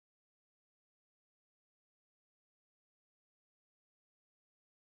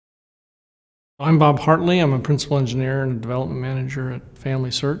I'm Bob Hartley. I'm a principal engineer and development manager at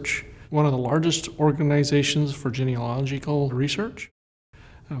FamilySearch, one of the largest organizations for genealogical research.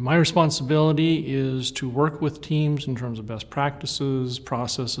 My responsibility is to work with teams in terms of best practices,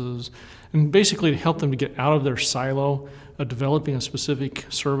 processes, and basically to help them to get out of their silo of developing a specific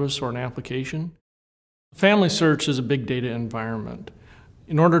service or an application. FamilySearch is a big data environment.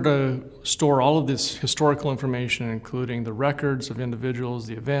 In order to store all of this historical information, including the records of individuals,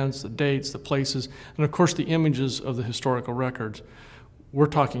 the events, the dates, the places, and of course the images of the historical records, we're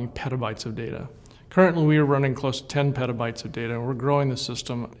talking petabytes of data. Currently we are running close to 10 petabytes of data, and we're growing the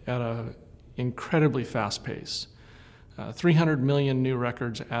system at an incredibly fast pace. 300 million new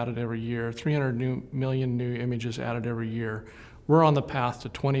records added every year, 300 million new images added every year. We're on the path to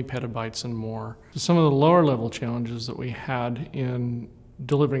 20 petabytes and more. Some of the lower level challenges that we had in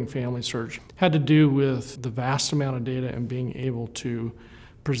delivering FamilySearch had to do with the vast amount of data and being able to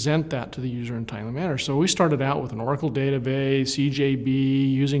present that to the user in a timely manner. So we started out with an Oracle database,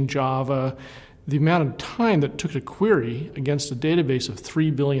 EJB, using Java. The amount of time that took to query against a database of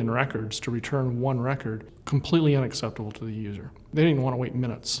 3 billion records to return one record, completely unacceptable to the user. They didn't want to wait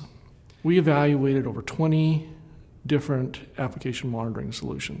minutes. We evaluated over 20 different application monitoring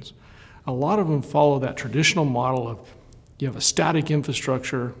solutions. A lot of them follow that traditional model of you have a static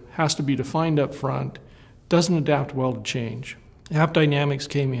infrastructure, has to be defined up front, doesn't adapt well to change. AppDynamics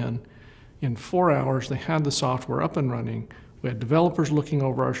came in 4 hours, they had the software up and running. We had developers looking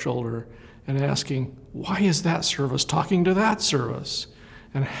over our shoulder and asking, why is that service talking to that service?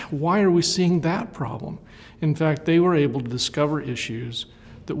 And why are we seeing that problem? In fact, they were able to discover issues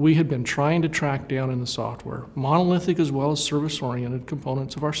that we had been trying to track down in the software, monolithic as well as service-oriented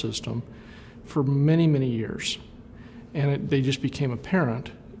components of our system, for many, many years. And they just became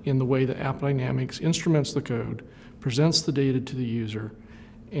apparent in the way that AppDynamics instruments the code, presents the data to the user,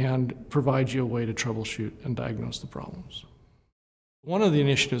 and provides you a way to troubleshoot and diagnose the problems. One of the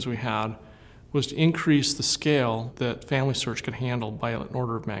initiatives we had was to increase the scale that FamilySearch could handle by an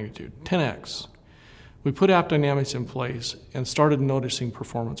order of magnitude, 10x. We put AppDynamics in place and started noticing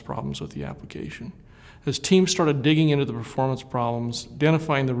performance problems with the application. As teams started digging into the performance problems,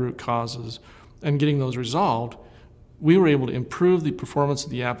 identifying the root causes, and getting those resolved, we were able to improve the performance of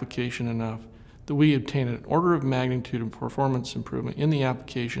the application enough that we obtained an order of magnitude of performance improvement in the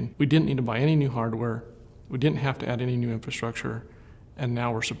application. We didn't need to buy any new hardware, we didn't have to add any new infrastructure, and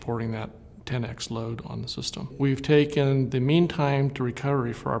now we're supporting that 10x load on the system. We've taken the mean time to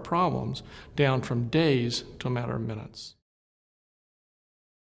recovery for our problems down from days to a matter of minutes.